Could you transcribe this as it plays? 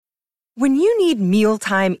When you need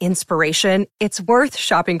mealtime inspiration, it's worth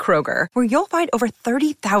shopping Kroger, where you'll find over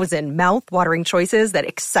 30,000 mouth-watering choices that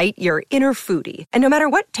excite your inner foodie. And no matter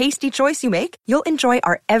what tasty choice you make, you'll enjoy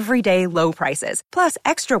our everyday low prices, plus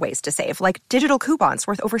extra ways to save, like digital coupons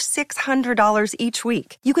worth over $600 each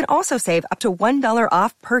week. You can also save up to $1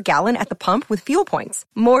 off per gallon at the pump with fuel points.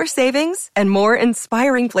 More savings and more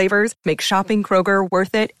inspiring flavors make shopping Kroger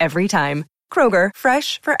worth it every time. Kroger,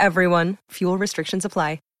 fresh for everyone. Fuel restrictions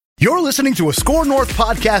apply. You're listening to a Score North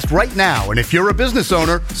podcast right now, and if you're a business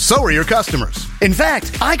owner, so are your customers. In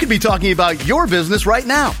fact, I could be talking about your business right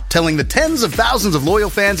now, telling the tens of thousands of loyal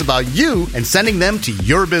fans about you and sending them to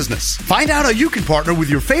your business. Find out how you can partner with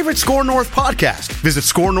your favorite Score North podcast. Visit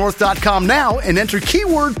scorenorth.com now and enter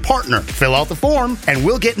keyword partner. Fill out the form, and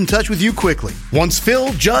we'll get in touch with you quickly. Once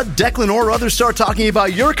Phil, Judd, Declan, or others start talking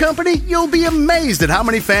about your company, you'll be amazed at how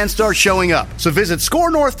many fans start showing up. So visit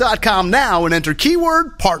scorenorth.com now and enter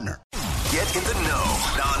keyword partner. Get in the know.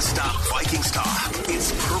 Non-stop Vikings talk.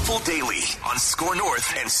 It's Purple Daily on Score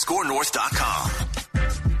North and scorenorth.com.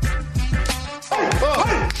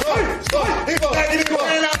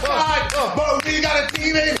 We got a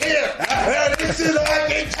team in here. This is a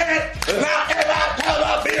Viking chant. Now everybody tell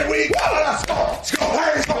up here we go. Let's go.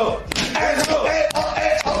 Let's go. Let's go.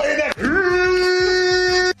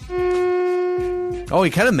 Oh, he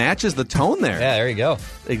kind of matches the tone there. Yeah, there you go.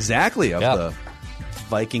 Exactly, of the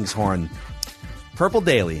Vikings horn. Purple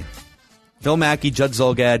Daily. Phil Mackey, Judd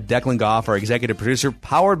Zolgad, Declan Goff, our executive producer,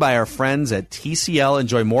 powered by our friends at TCL.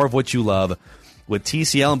 Enjoy more of what you love with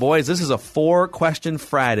TCL. And boys, this is a 4-question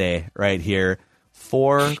Friday right here.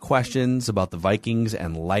 4 questions about the Vikings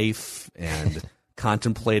and life and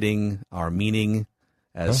contemplating our meaning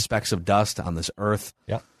as specks of dust on this earth.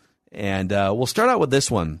 Yeah. And we'll start out with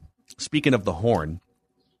this one. Speaking of the horn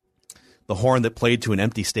that played to an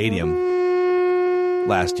empty stadium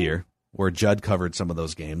last year, where Judd covered some of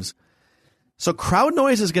those games. So crowd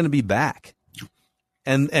noise is going to be back.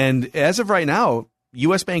 And as of right now,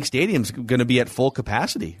 U.S. Bank Stadium's going to be at full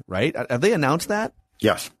capacity, right? Have they announced that?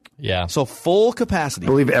 Yes. Yeah. So full capacity. I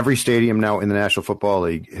believe every stadium now in the National Football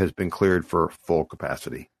League has been cleared for full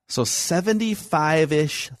capacity. So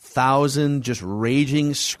 75-ish thousand just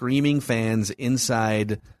raging, screaming fans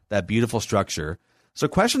inside that beautiful structure. So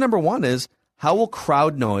question number 1 is, how will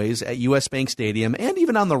crowd noise at U.S. Bank Stadium and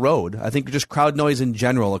even on the road, I think just crowd noise in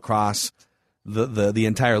general across the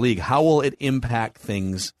entire league, how will it impact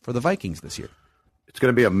things for the Vikings this year? It's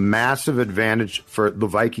going to be a massive advantage for the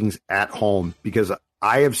Vikings at home because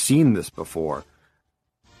I have seen this before.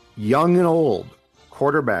 Young and old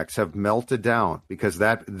quarterbacks have melted down because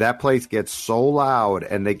that place gets so loud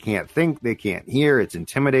and they can't think, they can't hear. It's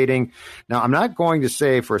intimidating. Now, I'm not going to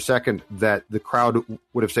say for a second that the crowd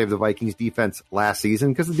would have saved the Vikings defense last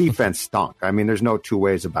season because the defense stunk. I mean, there's no two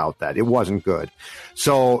ways about that. It wasn't good.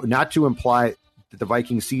 So not to imply that the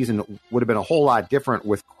Vikings season would have been a whole lot different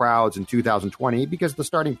with crowds in 2020 because the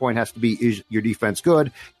starting point has to be, is your defense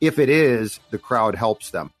good? If it is, the crowd helps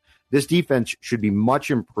them. This defense should be much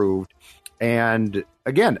improved. And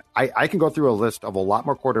again, I can go through a list of a lot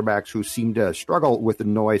more quarterbacks who seem to struggle with the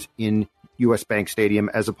noise in U.S. Bank Stadium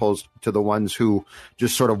as opposed to the ones who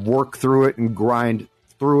just sort of work through it and grind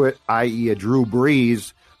through it, i.e. a Drew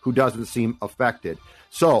Brees who doesn't seem affected.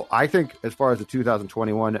 So I think as far as the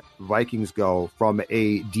 2021 Vikings go, from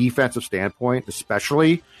a defensive standpoint,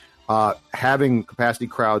 especially having capacity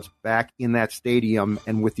crowds back in that stadium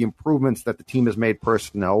and with the improvements that the team has made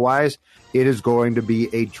personnel-wise, it is going to be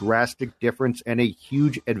a drastic difference and a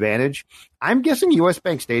huge advantage. I'm guessing U.S.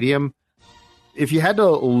 Bank Stadium, if you had to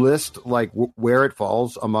list like where it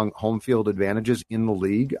falls among home field advantages in the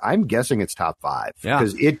league, I'm guessing it's top 5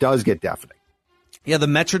 because it does get deafening. Yeah, the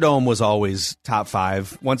Metrodome was always top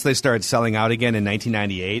 5. Once they started selling out again in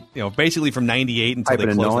 1998, basically from 98 until they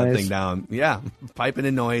closed that thing down. Yeah, piping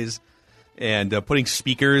in noise and putting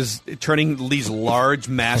speakers, turning these large,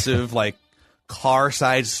 massive, like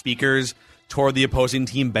car-sized speakers toward the opposing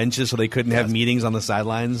team benches so they couldn't have meetings on the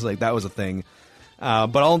sidelines. Like that was a thing.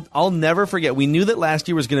 But I'll never forget. We knew that last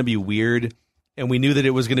year was going to be weird, and we knew that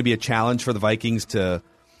it was going to be a challenge for the Vikings to.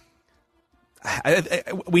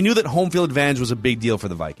 We knew that home field advantage was a big deal for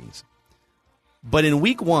the Vikings. But in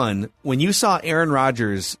week 1, when you saw Aaron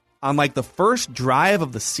Rodgers on like the first drive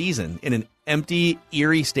of the season in an empty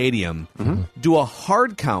Erie stadium do a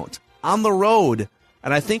hard count on the road,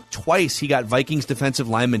 and I think twice he got Vikings defensive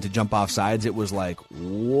linemen to jump off sides, it was like,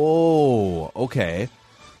 whoa, okay.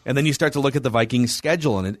 And then you start to look at the Vikings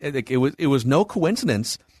schedule, and it was no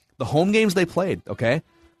coincidence. The home games they played, okay?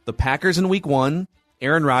 The Packers in week 1,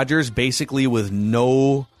 Aaron Rodgers basically with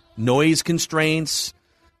no noise constraints,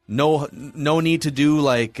 No need to do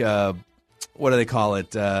like what do they call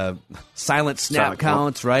it? Silent snap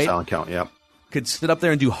counts, right? Silent count, yeah. Could sit up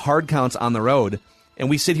there and do hard counts on the road, and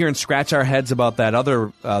we sit here and scratch our heads about that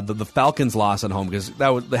other the Falcons loss at home, because that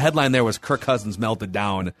was the headline there was Kirk Cousins melted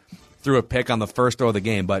down, threw a pick on the first throw of the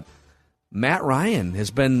game. But Matt Ryan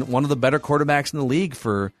has been one of the better quarterbacks in the league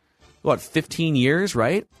for 15 years,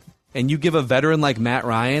 right? And you give a veteran like Matt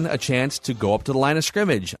Ryan a chance to go up to the line of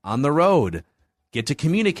scrimmage on the road, get to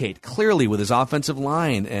communicate clearly with his offensive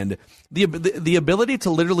line, and the ability to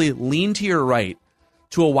literally lean to your right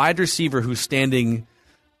to a wide receiver who's standing,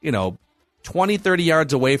 20, 30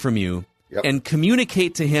 yards away from you, and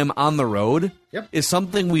communicate to him on the road is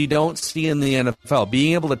something we don't see in the NFL.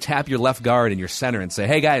 Being able to tap your left guard and your center and say,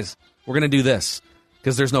 hey, guys, we're going to do this,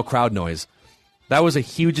 because there's no crowd noise. That was a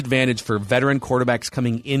huge advantage for veteran quarterbacks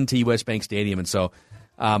coming into U.S. Bank Stadium. And so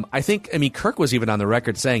I think Kirk was even on the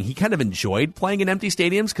record saying he kind of enjoyed playing in empty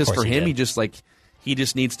stadiums, because for him, he just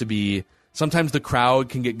needs to be. Sometimes the crowd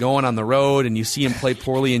can get going on the road, and you see him play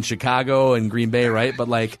poorly in Chicago and Green Bay, right? But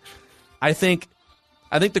I think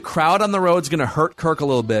the crowd on the road is going to hurt Kirk a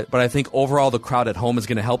little bit, but I think overall the crowd at home is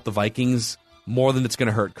going to help the Vikings more than it's going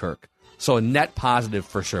to hurt Kirk. So a net positive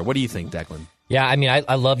for sure. What do you think, Declan? Yeah,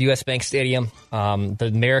 I love U.S. Bank Stadium.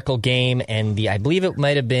 The Miracle game, and I believe it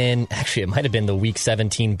might have been the Week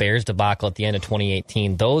 17 Bears debacle at the end of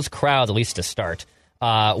 2018. Those crowds, at least to start,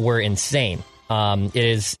 were insane.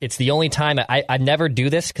 It's the only time I never do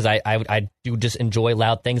this, because I do just enjoy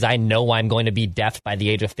loud things. I know I'm going to be deaf by the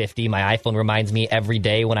age of 50. My iPhone reminds me every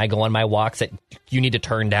day when I go on my walks that you need to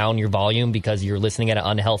turn down your volume because you're listening at an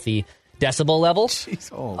unhealthy decibel levels. Jeez,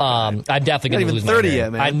 I'm definitely going to lose my hearing.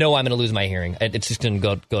 Yet, man. I know I'm going to lose my hearing. It's just going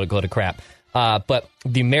to go to crap. But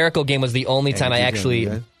the Miracle game was the only time I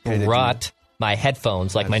actually brought my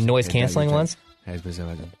headphones, like my noise canceling ones. Yeah,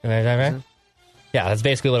 that's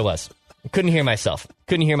basically what it was. Couldn't hear myself.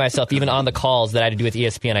 Even on the calls that I had to do with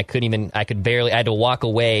ESPN. I had to walk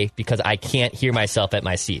away because I can't hear myself at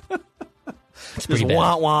my seat. It's pretty bad.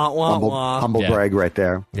 Humble brag right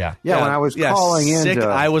there. Yeah. When I was calling in,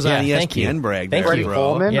 I was on ESPN brag. Thank Freddie you,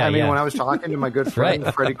 Coleman. Yeah, when I was talking to my good friend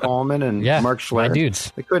Freddie Coleman and Mark Schler, my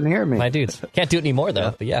dudes, they couldn't hear me. My dudes can't do it anymore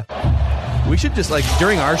though. But yeah, we should just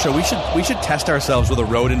during our show, we should test ourselves with a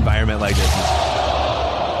road environment like this.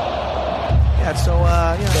 Yeah. So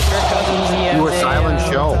do a silent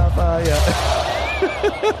show.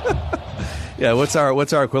 Yeah, what's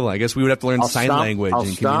our equivalent? I guess we would have to learn sign language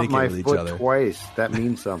and communicate with each other. I'll stomp my foot twice. That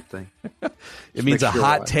means something. It means a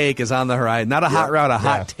hot take is on the horizon. Not a hot route, a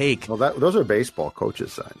hot take. Well, those are baseball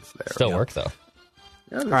coaches' signs there. Still work, though.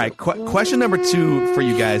 All right, question number 2 for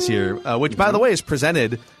you guys here, which, by the way, is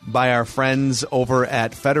presented by our friends over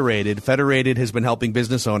at Federated. Federated has been helping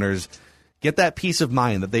business owners get that peace of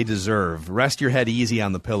mind that they deserve. Rest your head easy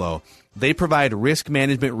on the pillow. They provide risk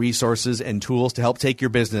management resources and tools to help take your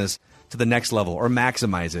business to the next level or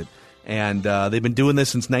maximize it. And they've been doing this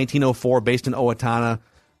since 1904, based in Owatonna.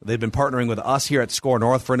 They've been partnering with us here at Score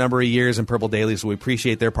North for a number of years in Purple Daily, so we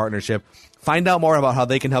appreciate their partnership. Find out more about how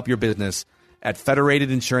they can help your business at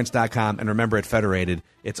federatedinsurance.com. And remember, at Federated,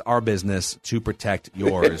 it's our business to protect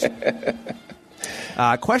yours.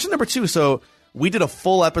 Question number 2. So we did a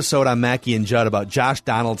full episode on Mackey and Judd about Josh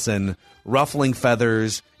Donaldson ruffling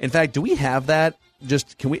feathers. In fact, do we have that?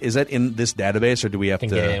 Is that in this database, or do we have to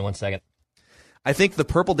get it in 1 second? I think the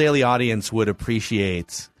Purple Daily audience would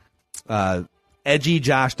appreciate edgy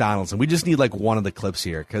Josh Donaldson. We just need one of the clips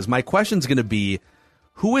here, because my question's going to be,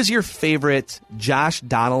 who is your favorite Josh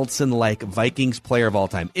Donaldson-like Vikings player of all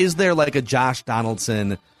time? Is there a Josh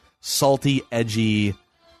Donaldson, salty, edgy,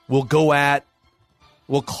 will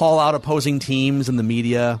call out opposing teams in the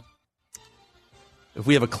media? If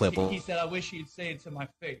we have a clip. He said, I wish he'd say it to my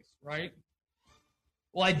face, right?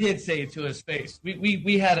 Well, I did say it to his face.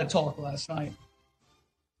 We had a talk last night.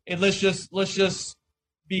 And let's just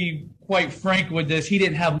be quite frank with this. He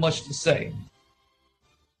didn't have much to say.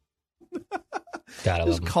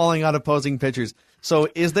 Just calling out opposing pitchers. So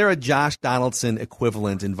is there a Josh Donaldson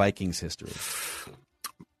equivalent in Vikings history?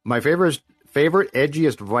 My favorite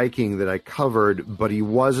edgiest Viking that I covered, but he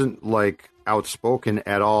wasn't outspoken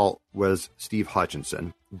at all, was Steve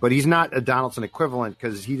Hutchinson. But he's not a Donaldson equivalent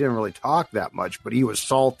because he didn't really talk that much, but he was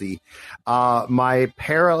salty. My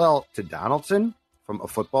parallel to Donaldson from a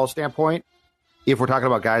football standpoint, if we're talking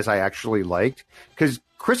about guys I actually liked, because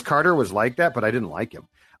Chris Carter was like that, but I didn't like him.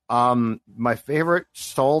 My favorite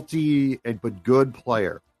salty but good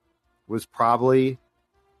player was probably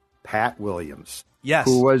Pat Williams. Yes.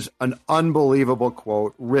 Who was an unbelievable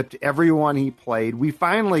quote, ripped everyone he played. We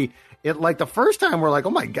finally, the first time we're like,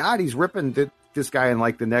 oh my God, he's ripping this guy, and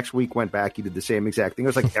like the next week went back, he did the same exact thing. It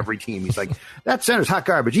was like every team. He's like, that center's hot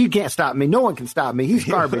garbage. He can't stop me. No one can stop me. He's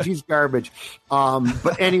garbage. He's garbage.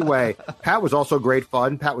 But anyway, Pat was also great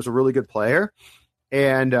fun. Pat was a really good player.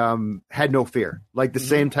 And had no fear, like the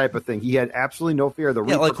same type of thing. He had absolutely no fear of the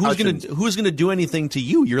repercussions. Like who's gonna do anything to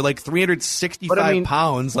you? You're like 365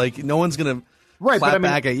 pounds. Like no one's gonna clap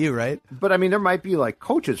back at you, right? But I mean, there might be like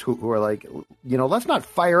coaches who are like, let's not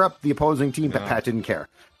fire up the opposing team. But Pat didn't care,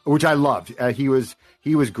 which I loved. He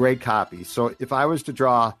was great copy. So if I was to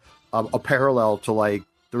draw a parallel to like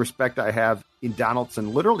the respect I have in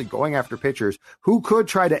Donaldson, literally going after pitchers who could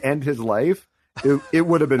try to end his life. It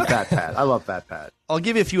would have been Fat Pat. I love Fat Pat. I'll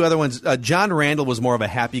give you a few other ones. John Randall was more of a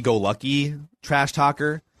happy-go-lucky trash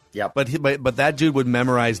talker. Yeah, but that dude would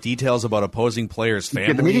memorize details about opposing players'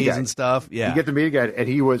 families and stuff. Yeah, you get the media guide, and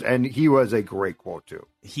he was a great quote too.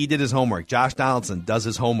 He did his homework. Josh Donaldson does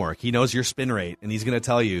his homework. He knows your spin rate, and he's going to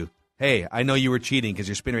tell you, "Hey, I know you were cheating because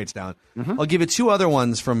your spin rate's down." Mm-hmm. I'll give you two other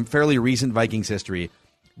ones from fairly recent Vikings history.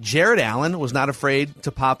 Jared Allen was not afraid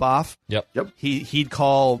to pop off. Yep. He'd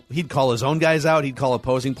call his own guys out. He'd call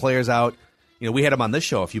opposing players out. We had him on this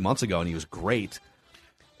show a few months ago, and he was great.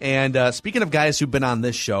 And speaking of guys who've been on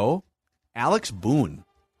this show, Alex Boone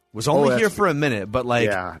was only here for a minute, but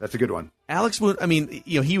yeah, that's a good one. Alex Boone. I mean,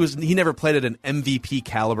 he never played at an MVP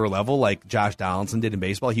caliber level like Josh Donaldson did in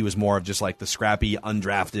baseball. He was more of just like the scrappy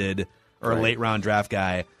undrafted or late round draft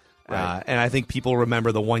guy. Right. And I think people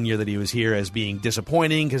remember the 1 year that he was here as being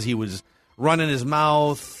disappointing because he was running his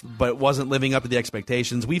mouth but wasn't living up to the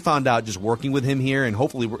expectations. We found out just working with him here, and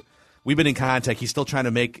hopefully we've been in contact. He's still trying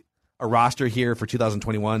to make a roster here for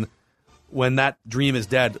 2021. When that dream is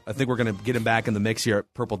dead, I think we're going to get him back in the mix here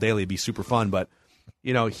at Purple Daily. It'd be super fun. But,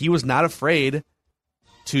 he was not afraid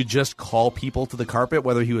to just call people to the carpet,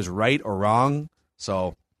 whether he was right or wrong.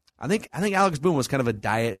 So I think Alex Boone was kind of a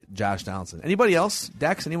diet Josh Donaldson. Anybody else?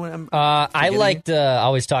 Dex? Anyone? I liked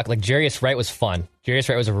always talk like Jarius Wright was fun. Jarius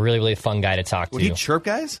Wright was a really, really fun guy to talk to. Would he chirp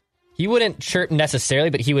guys? He wouldn't chirp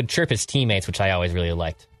necessarily, but he would chirp his teammates, which I always really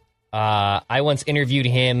liked. I once interviewed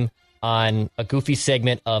him on a goofy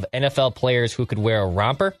segment of NFL players who could wear a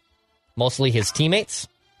romper, mostly his teammates.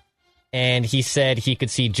 And he said he could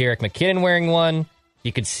see Jerick McKinnon wearing one.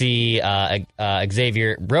 You could see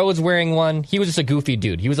Xavier Rhodes wearing one. He was just a goofy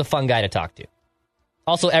dude. He was a fun guy to talk to.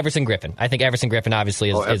 Also, Everson Griffin. I think Everson Griffin obviously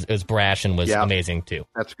is brash and was amazing too.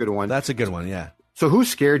 That's a good one. That's a good one, yeah. So who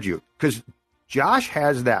scared you? Because Josh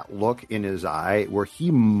has that look in his eye where he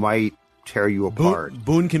might tear you apart.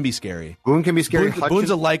 Boone can be scary. Boone's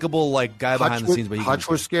a likable guy behind the scenes, but Hutch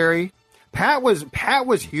was scary. Pat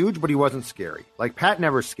was huge, but he wasn't scary. Like Pat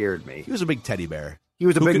never scared me. He was a big teddy bear. He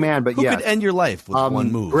was a big man, but who could end your life with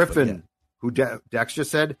one move. Griffin, who Dex just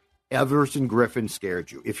said, Everson Griffin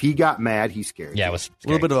scared you. If he got mad, he scared you. Yeah, it was scary. A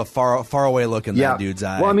little bit of a far away look in that dude's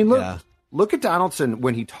eye. Well, I mean, look at Donaldson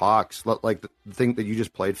when he talks, like the thing that you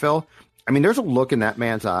just played, Phil. I mean, there's a look in that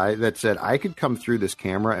man's eye that said, I could come through this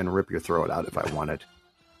camera and rip your throat out if I wanted.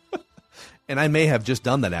 And I may have just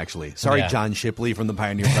done that, actually. Sorry, John Shipley from the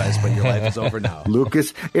Pioneer Press, but your life is over now.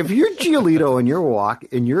 Lucas, if you're Giolito and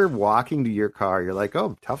you're walking to your car, you're like,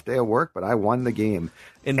 oh, tough day of work, but I won the game.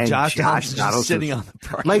 And Josh Donaldson's sitting on the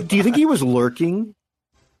front. Like, do you think he was lurking?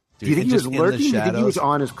 Do you think he was lurking? Do you think he was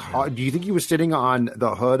on his car? Do you think he was sitting on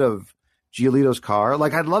the hood of Giolito's car?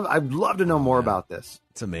 Like, I'd love to know more about this.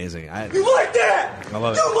 It's amazing. You like that? I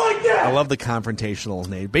love it. You like that? I love the confrontational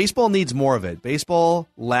name. Baseball needs more of it. Baseball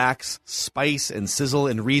lacks spice and sizzle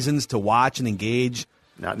and reasons to watch and engage.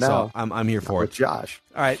 Not now. So I'm here for it. Josh.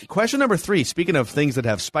 All right. Question number 3. Speaking of things that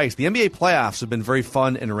have spice, the NBA playoffs have been very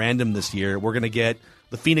fun and random this year. We're going to get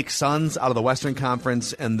the Phoenix Suns out of the Western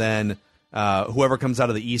Conference, and then whoever comes out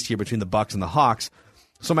of the East here between the Bucks and the Hawks.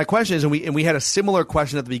 So my question is, and we had a similar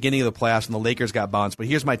question at the beginning of the playoffs, and the Lakers got bounced, but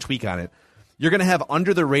here's my tweak on it. You're going to have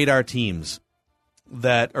under-the-radar teams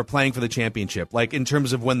that are playing for the championship. Like, in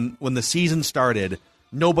terms of when the season started,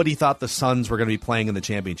 nobody thought the Suns were going to be playing in the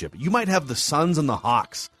championship. You might have the Suns and the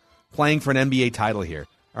Hawks playing for an NBA title here,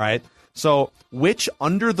 all right? So which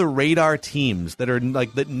under-the-radar teams that are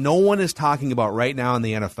that no one is talking about right now in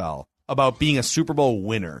the NFL about being a Super Bowl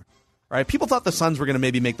winner, all right? People thought the Suns were going to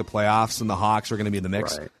maybe make the playoffs and the Hawks were going to be in the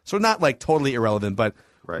mix. Right. So not, totally irrelevant, but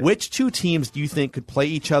which two teams do you think could play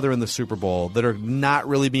each other in the Super Bowl that are not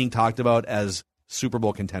really being talked about as Super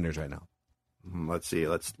Bowl contenders right now? Let's see.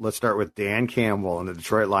 Let's start with Dan Campbell and the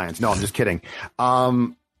Detroit Lions. No, I'm just kidding.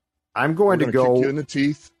 I'm going to go kick you in the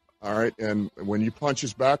teeth. All right, and when you punch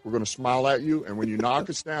us back, we're going to smile at you, and when you knock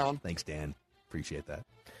us down, thanks, Dan. Appreciate that.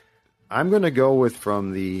 I'm going to go with,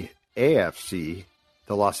 from the AFC,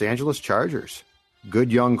 the Los Angeles Chargers.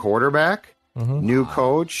 Good young quarterback. new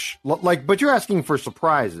coach. But you're asking for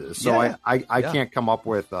surprises, so I can't come up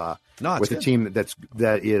with a team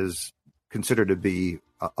that is considered to be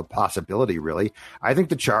a possibility, really. I think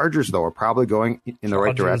the Chargers, though, are probably going in the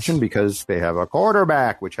right direction because they have a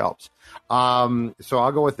quarterback, which helps. So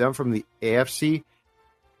I'll go with them from the AFC.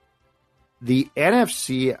 The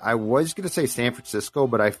NFC, I was going to say San Francisco,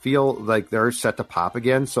 but I feel like they're set to pop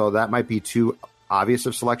again, so that might be too obvious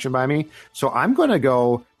of selection by me. So I'm going to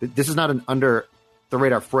go – this is not an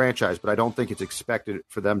under-the-radar franchise, but I don't think it's expected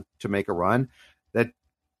for them to make a run. That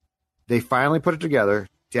they finally put it together.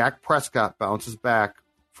 Dak Prescott bounces back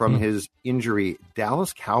from his injury.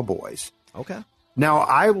 Dallas Cowboys. Okay. Now,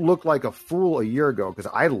 I looked like a fool a year ago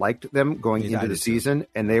because I liked them going into the season,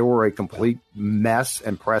 and they were a complete mess,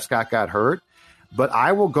 and Prescott got hurt. But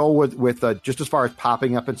I will go with just as far as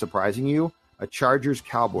popping up and surprising you, a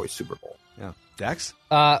Chargers-Cowboys Super Bowl. Yeah. Dex?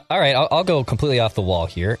 All right, I'll go completely off the wall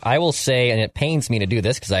here. I will say, and it pains me to do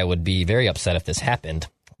this because I would be very upset if this happened,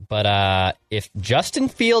 but if Justin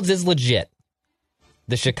Fields is legit,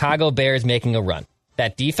 the Chicago Bears making a run.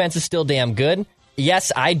 That defense is still damn good.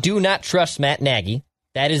 Yes, I do not trust Matt Nagy.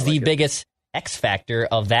 That is the biggest X factor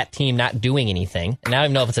of that team not doing anything. And I don't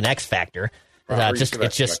even know if it's an X factor.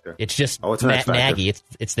 It's just Matt Nagy.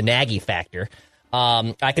 It's the Nagy factor.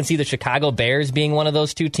 I can see the Chicago Bears being one of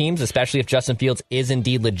those two teams, especially if Justin Fields is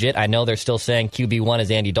indeed legit. I know they're still saying QB1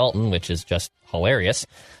 is Andy Dalton, which is just hilarious.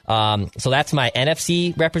 So that's my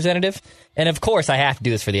NFC representative. And of course, I have to do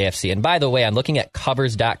this for the AFC. And by the way, I'm looking at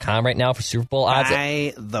covers.com right now for Super Bowl odds.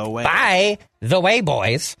 By the way,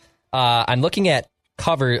 boys. I'm looking at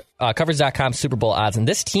covers.com Super Bowl odds, and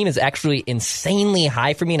this team is actually insanely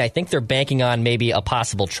high for me, and I think they're banking on maybe a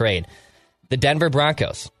possible trade. The Denver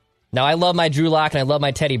Broncos. Now, I love my Drew Lock and I love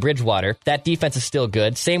my Teddy Bridgewater. That defense is still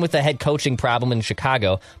good. Same with the head coaching problem in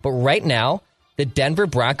Chicago. But right now, the Denver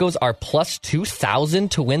Broncos are plus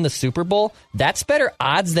 2,000 to win the Super Bowl. That's better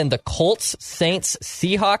odds than the Colts, Saints,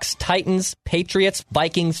 Seahawks, Titans, Patriots,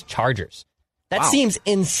 Vikings, Chargers. That seems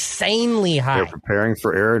insanely high. They're preparing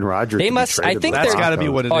for Aaron Rodgers. They must. I think that's got to be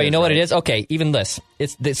what it is. Oh, you know what it is? Okay, even this.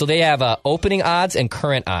 So they have opening odds and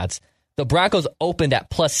current odds. The Broncos opened at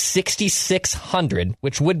plus 6,600,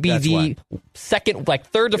 which would be second,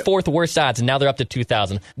 third to fourth worst odds, and now they're up to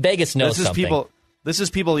 2,000. Vegas knows something. This is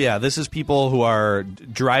people who are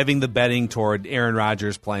driving the betting toward Aaron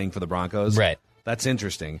Rodgers playing for the Broncos. Right. That's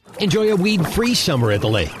interesting. Enjoy a weed-free summer at the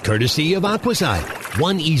lake, courtesy of Aquacide.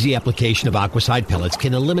 One easy application of Aquacide pellets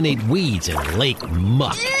can eliminate weeds and lake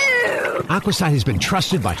muck. Aquacide has been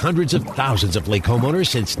trusted by hundreds of thousands of lake homeowners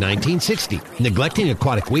since 1960. Neglecting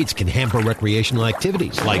aquatic weeds can hamper recreational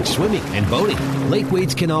activities like swimming and boating. Lake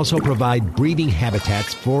weeds can also provide breeding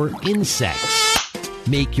habitats for insects.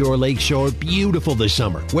 Make your lakeshore beautiful this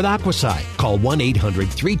summer with Aquacide. Call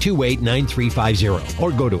 1-800-328-9350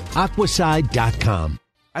 or go to aquacide.com.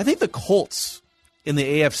 I think the Colts in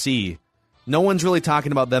the AFC, no one's really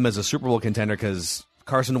talking about them as a Super Bowl contender because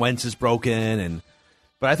Carson Wentz is broken,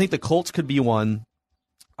 but I think the Colts could be one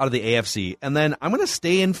out of the AFC. And then I'm going to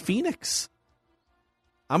stay in Phoenix.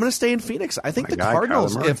 I think the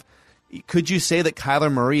Cardinals, could you say that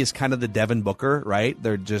Kyler Murray is kind of the Devin Booker, right?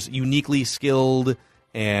 They're just uniquely skilled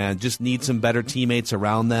and just need some better teammates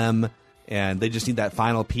around them, and they just need that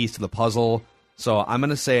final piece to the puzzle. So I'm going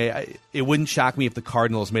to say it wouldn't shock me if the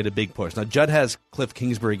Cardinals made a big push. Now, Judd has Cliff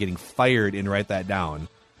Kingsbury getting fired and write that down.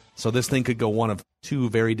 So this thing could go one of two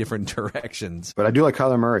very different directions. But I do like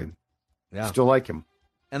Kyler Murray. Yeah. Still like him.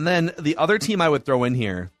 And then the other team I would throw in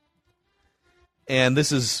here, and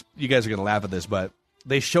this is, you guys are going to laugh at this, but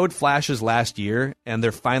they showed flashes last year, and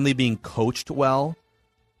they're finally being coached well.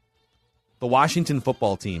 The Washington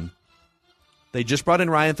football team. They just brought in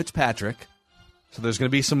Ryan Fitzpatrick, so there's going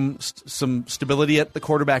to be some stability at the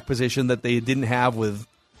quarterback position that they didn't have with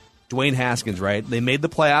Dwayne Haskins, right? They made the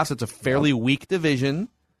playoffs. It's a fairly weak division.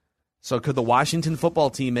 So could the Washington football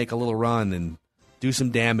team make a little run and do some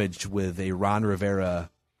damage with a Ron Rivera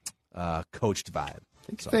coached vibe?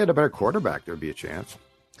 If they had a better quarterback, there would be a chance.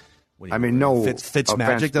 Fitz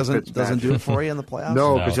Magic doesn't do it for you in the playoffs?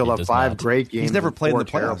 No, because he'll have five great games. He's never played in the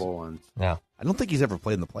playoffs. Terrible ones. Yeah. I don't think he's ever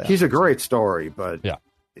played in the playoffs. He's a great story, but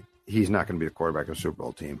he's not going to be the quarterback of a Super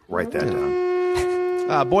Bowl team. Write that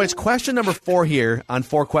down. Boys, question number 4 here on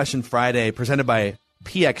 4 Question Friday, presented by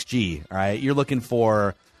PXG. All right, you're looking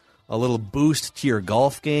for a little boost to your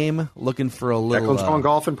golf game, looking for a little... Declan's going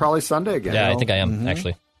golfing probably Sunday again. Yeah, I think I am,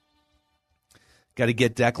 actually. Got to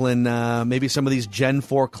get Declan maybe some of these Gen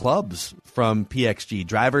 4 clubs from PXG.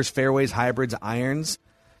 Drivers, fairways, hybrids, irons.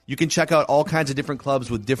 You can check out all kinds of different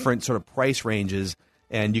clubs with different sort of price ranges,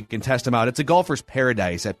 and you can test them out. It's a golfer's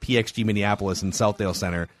paradise at PXG Minneapolis in Southdale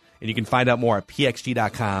Center. And you can find out more at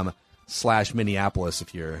pxg.com/Minneapolis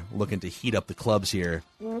if you're looking to heat up the clubs here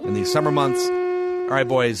in these summer months. All right,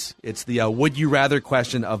 boys, it's the would you rather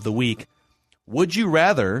question of the week. Would you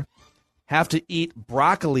rather have to eat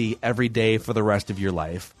broccoli every day for the rest of your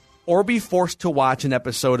life, or be forced to watch an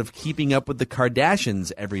episode of Keeping Up with the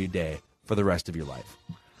Kardashians every day for the rest of your life?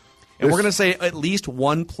 And we're going to say at least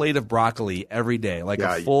one plate of broccoli every day, like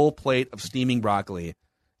a full plate of steaming broccoli.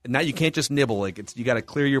 And now you can't just nibble; you got to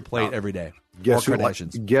clear your plate every day. Guess who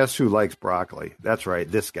likes broccoli? That's right,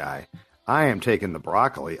 this guy. I am taking the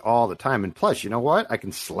broccoli all the time. And plus, you know what? I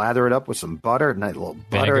can slather it up with some butter, nice little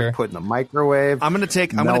butter, put in the microwave. I'm going to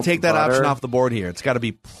take that option off the board here. It's got to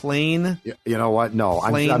be plain. You know what? No,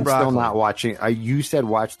 I'm still not watching. You said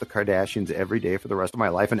watch the Kardashians every day for the rest of my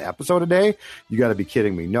life, an episode a day? You got to be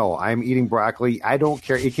kidding me. No, I'm eating broccoli. I don't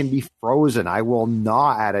care. It can be frozen. I will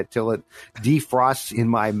gnaw at it till it defrosts in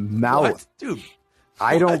my mouth. What? Dude.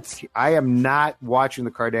 I am not watching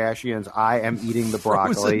the Kardashians. I am eating the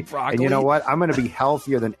broccoli. And you know what? I'm going to be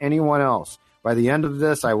healthier than anyone else. By the end of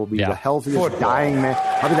this, I will be the healthiest dying man.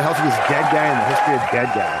 I'll be the healthiest dead guy in the history of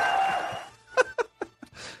dead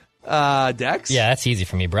guys. Dex? Yeah, that's easy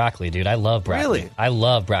for me. Broccoli, dude. I love broccoli. Really? I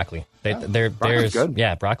love broccoli. Broccoli's good.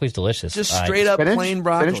 Yeah, broccoli's delicious. Just straight up plain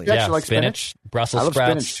broccoli. Spinach? Yeah, like spinach, Brussels I love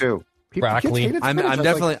sprouts. spinach too. Broccoli. I'm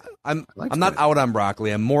not out on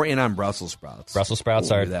broccoli. I'm more in on Brussels sprouts. Brussels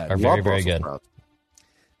sprouts are very, very good.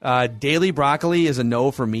 Daily broccoli is a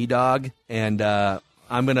no for me, dog. And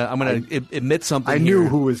I'm gonna admit something. I knew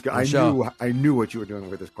what you were doing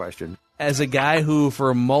with this question. As a guy who,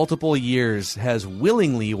 for multiple years, has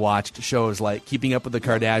willingly watched shows like Keeping Up with the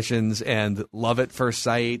Kardashians and Love at First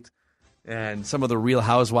Sight and some of the Real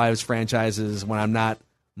Housewives franchises, when I'm not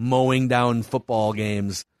mowing down football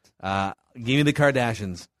games. Give me the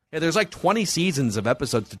Kardashians. Yeah, there's like 20 seasons of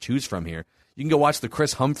episodes to choose from here. You can go watch the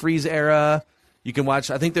Chris Humphries era. You can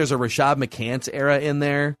watch, I think there's a Rashad McCants era in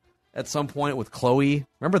there at some point with Khloe.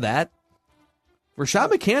 Remember that?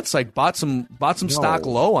 Rashad McCants bought some stock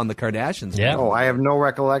low on the Kardashians. Yeah. Oh, I have no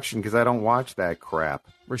recollection because I don't watch that crap.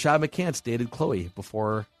 Rashad McCants dated Khloe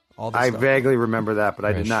before all this I stuff. vaguely remember that, but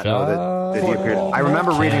I did not know that he appeared. I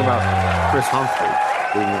remember reading about Chris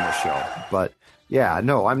Humphrey being in the show, but yeah,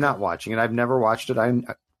 no, I'm not watching it. I've never watched it.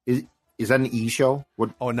 Is that an E show?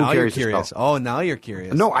 Now you're curious. Oh, now you're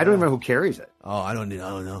curious. No, I don't even know who carries it. Oh, I don't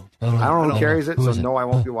know. I don't know who carries it, so no, I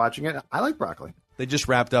won't be watching it. I like broccoli. They just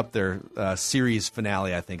wrapped up their series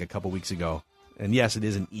finale, I think, a couple weeks ago. And yes, it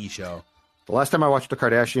is an E show. The last time I watched The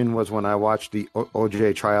Kardashian was when I watched the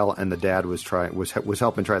OJ trial, and the dad was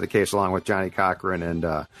helping try the case along with Johnny Cochran and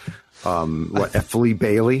Flea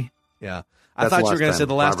Bailey. Yeah. I thought you were going to say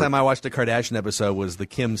the last time I watched a Kardashian episode was the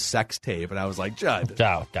Kim sex tape, and I was like, Judd.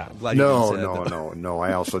 No.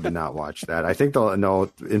 I also did not watch that. I think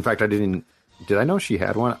in fact, I didn't. Did I know she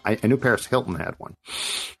had one? I knew Paris Hilton had one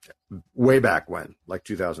way back when, like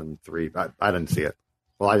 2003. I didn't see it.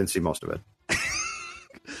 Well, I didn't see most of it.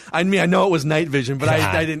 I mean, I know it was night vision, but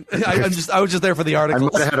I didn't. I was just there for the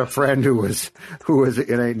article. I might have had a friend who was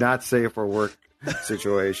in a not safe for work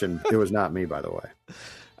situation. It was not me, by the way.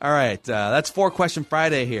 All right, that's 4-Question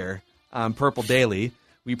Friday here on Purple Daily.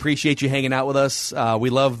 We appreciate you hanging out with us. We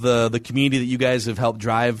love the community that you guys have helped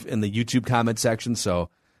drive in the YouTube comment section. So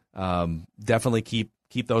definitely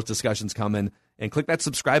keep those discussions coming. And click that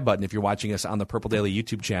subscribe button if you're watching us on the Purple Daily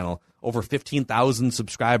YouTube channel. Over 15,000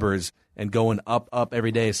 subscribers and going up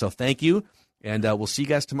every day. So thank you, and we'll see you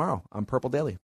guys tomorrow on Purple Daily.